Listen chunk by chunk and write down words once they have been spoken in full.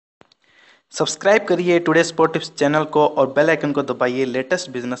Subscribe करिए today sport tips channel को और बेल आइकन को दबाइए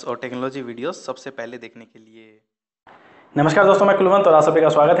लेटेस्ट बिजनेस और टेक्नोलॉजी वीडियोस सबसे पहले देखने के लिए। नमस्कार दोस्तों, मैं कुलवंत और आप सभी का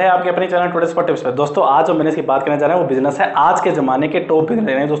स्वागत है आपके अपने चैनल टुडे स्पोर्ट टिप्स पे। दोस्तों आज जो बिजनेस की बात करने जा रहे हैं वो बिजनेस है आज के जमाने के टॉप बिजनेस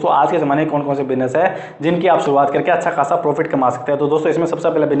हैं। दोस्तों आज के जमाने में कौन कौन से बिजनेस है जिनकी आप शुरुआत करके अच्छा खासा प्रॉफिट कमा सकते हैं। तो दोस्तों इसमें सबसे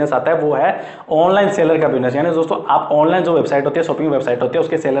पहला बिजनेस आता है वो है ऑनलाइन सेलर का बिजनेस। यानी दोस्तों आप ऑनलाइन जो वेबसाइट होती है, शॉपिंग वेबसाइट होती है,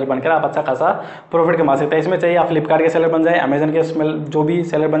 उसके सेलर बनकर आप अच्छा खासा प्रॉफिट कमा सकते हैं। इसमें चाहिए आप फ्लिपकार्ट के सेलर बन जाए, अमेजन के जो भी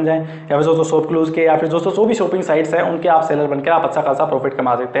सेलर बन जाए, या फिर दोस्तों शॉप क्लूज के, या फिर दोस्तों जो भी शॉपिंग साइट्स है उनके आप सेलर बनकर आप अच्छा खासा प्रॉफिट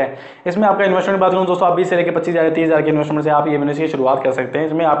कमा सकते हैं। इसमें आपका इन्वेस्टमेंट बात करूँ दोस्तों, आप 20 से लेकर 25,000 30,000 के इन्वेस्टमेंट से आप ये बिजनेस की शुरुआत कर सकते हैं।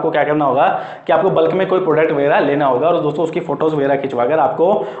 इसमें आपको क्या करना होगा कि आपको बल्क में कोई प्रोडक्ट वगैरह लेना होगा और दोस्तों उसकी फोटोज वगैरह खिंचवाकर आपको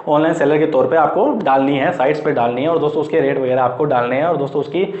ऑनलाइन सेलर के तौर पे आपको डालनी है, साइट्स पे डालनी है, और दोस्तों उसके रेट वगैरह आपको डालने हैं, और दोस्तों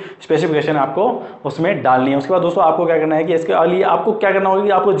उसकी स्पेसिफिकेशन आपको उसमें डालनी है। उसके बाद दोस्तों आपको क्या करना है कि इसके लिए आपको क्या करना होगा कि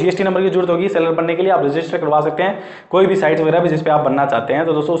आपको जीएसटी नंबर की जरूरत होगी। सेलर बनने के लिए आप रजिस्टर करवा सकते हैं कोई भी साइट वगैरह भी जिस पे आप बनना चाहते हैं,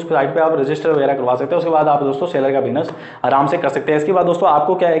 तो दोस्तों उस साइट पे आप रजिस्टर वगैरह करवा सकते हैं। उसके बाद आप दोस्तों सेलर का बिजनेस आराम से कर सकते हैं। इसके बाद दोस्तों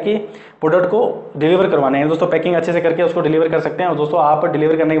आपको क्या है कि प्रोडक्ट को डिलीवर करवाने हैं। दोस्तों पैकिंग अच्छे से करके उसको डिलीवर कर सकते हैं, और दोस्तों आप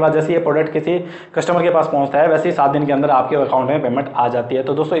डिलीवर करने के बाद जैसे ये प्रोडक्ट किसी कस्टमर के पास पहुंचता है वैसे ही 7 दिन के अंदर आपके अकाउंट में पेमेंट आ जाती है।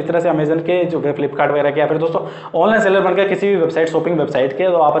 तो दोस्तों इस तरह से अमेजन के जो फ्लिपकार्ट वगैरह के, या फिर दोस्तों ऑनलाइन सेलर बनकर किसी भी वेबसाइट, शॉपिंग वेबसाइट के,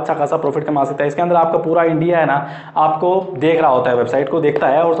 तो आप अच्छा खासा प्रॉफिट कमा सकते हैं। इसके अंदर आपका पूरा इंडिया है ना आपको देख रहा होता है, वेबसाइट को देखता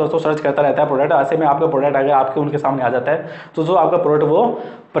है और दोस्तों सर्च करता रहता है प्रोडक्ट। ऐसे में आपका प्रोडक्ट अगर आपके उनके सामने आ जाता है तो जो आपका प्रोडक्ट वो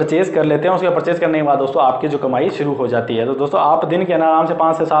परचेज कर लेते हैं। उसके परचेज करने के बाद दोस्तों आपकी जो कमाई शुरू हो जाती है। तो दोस्तों आप दिन के आराम से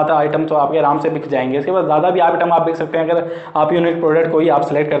 5 से 7 आइटम तो आपके आराम से बिक जाएंगे। इसके बाद ज़्यादा भी आइटम आप बिक सकते हैं अगर आप यूनिक प्रोडक्ट कोई आप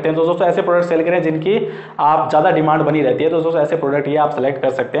सेलेक्ट करते हैं। तो दोस्तों ऐसे प्रोडक्ट सेल करें जिनकी आप ज़्यादा डिमांड बनी रहती है। तो दोस्तों ऐसे प्रोडक्ट ये आप सेलेक्ट कर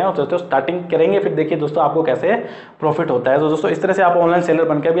सकते हैं और दोस्तों स्टार्टिंग करेंगे, फिर देखिए दोस्तों आपको कैसे प्रॉफिट होता है। तो दोस्तों इस तरह से आप ऑनलाइन सेलर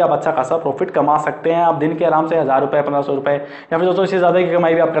बनकर भी आप अच्छा खासा प्रॉफिट कमा सकते हैं। आप दिन के आराम से 1000 रुपये, 1500 रुपये, या फिर दोस्तों इससे ज़्यादा की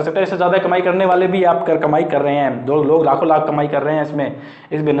कमाई भी आप कर सकते हैं। इससे ज़्यादा कमाई करने वाले भी आप कमाई कर रहे हैं, दो लोग लाखों लाख कमाई कर रहे हैं इसमें,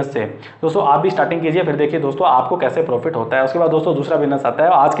 इस बिजनेस से। दोस्तों आप भी स्टार्टिंग कीजिए, फिर देखिए दोस्तों आपको कैसे प्रॉफिट होता है। उसके बाद दोस्तों दूसरा बिजनेस आता है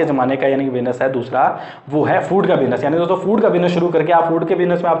आज के जमाने का, यानी कि बिजनेस है दूसरा, वो है फूड का बिजनेस। यानी दोस्तों फूड का बिजनेस शुरू करके आप फूड के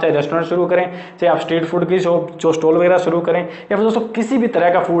बिजनेस में आप चाहे रेस्टोरेंट शुरू करें, चाहे आप स्ट्रीट फूड की जो स्टॉल वगैरह शुरू करें, या फिर दोस्तों किसी भी तरह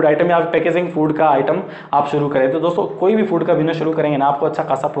का फूड आइटम या पैकेजिंग फूड का आइटम आप शुरू करें। तो दोस्तों कोई भी फूड का बिजनेस शुरू करेंगे ना आपको अच्छा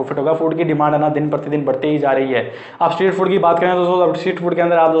खासा प्रॉफिट होगा। फूड की डिमांड है ना दिन प्रतिदिन बढ़ती ही जा रही है। आप स्ट्रीट फूड की बात करें तो दोस्तों स्ट्रीट फूड के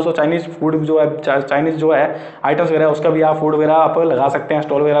अंदर आप दोस्तों चाइनीज फूड जो है, चाइनीज जो है आइटम्स वगैरह, उसका भी आप फूड वगैरह आप लगा सकते हैं,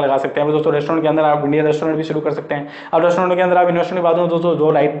 स्टॉल वगैरह लगा सकते हैं। दोस्तों रेस्टोरेंट के अंदर आप इंडियन रेस्टोरेंट भी शुरू कर सकते हैं। अब रेस्टोरेंट के अंदर आप इन्वेस्टमेंट की बात करूँ दोस्तों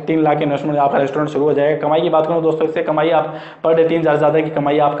 2-3 लाख इन्वेस्टमेंट आपका रेस्टोरेंट शुरू हो जाएगा। कमाई की बात करूँ दोस्तों, इससे कमाई आप पर डे 3,000 ज़्यादा की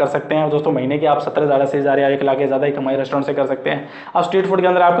कमाई आप कर सकते हैं। दोस्तों महीने की आप 17,000 से 1,000 या 1 लाख ज़्यादा की कमाई रेस्टोरेंट से कर सकते हैं। अब स्ट्रीट फूड के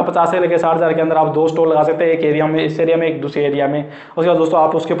अंदर आपका 50 से लेकर 60,000 के अंदर आप 2 स्टॉल लगा सकते हैं, एक एरिया में, इस एरिया में, एक दूसरे एरिया में। उसके बाद दोस्तों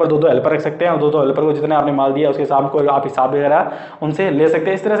आप उसके ऊपर 2-2 हेल्पर रख सकते हैं, और 2-2 हेल्पर को जितने आपने माल दिया उसके हिसाब को आप हिसाब वगैरह उनसे ले सकते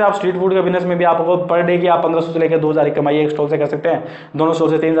हैं। इस तरह से आप स्ट्रीट फूड के बिजनेस में भी आपको पर डे की आप 1500 से लेकर 2,000 की कमाई एक स्टॉल से कर सकते हैं, दोनों स्टॉल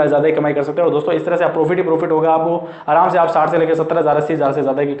से 3,000 ज़्यादा की कमाई कर सकते हैं। और दोस्तों इस तरह से आप प्रॉफिट ही प्रॉफिट होगा। आपको आराम से आप 60 से लेकर 70,000 80,000 से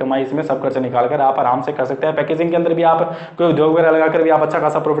ज़्यादा की कमाई इसमें सब खर्च निकालकर आप आराम से कर सकते हैं। पैकेजिंग के अंदर भी आप कोई उद्योग वगैरह लगाकर भी आप अच्छा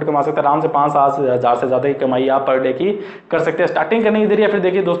खासा प्रॉफिट कमा सकते हैं। आराम से 5-7 हज़ार से ज़्यादा की कमाई आप पर डे की कर सकते हैं। स्टार्टिंग करने की देरी है, फिर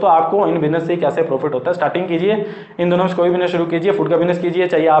देखिए दोस्तों आपको इन बिजनेस से कैसे प्रॉफिट होता है। स्टार्टिंग कीजिए, इन दोनों से कोई बिजनेस शुरू कीजिए, फूड का बिजनेस कीजिए,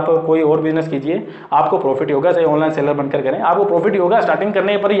 चाहे आप कोई और बिजनेस कीजिए, आपको प्रॉफिट ही होगा। चाहे ऑनलाइन सेलर बनकर करें, आपको प्रॉफिट ही होगा। स्टार्टिंग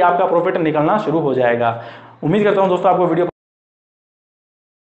करने पर ही आपका प्रॉफिट निकलना शुरू हो जाएगा। उम्मीद करता हूं दोस्तों आपको वीडियो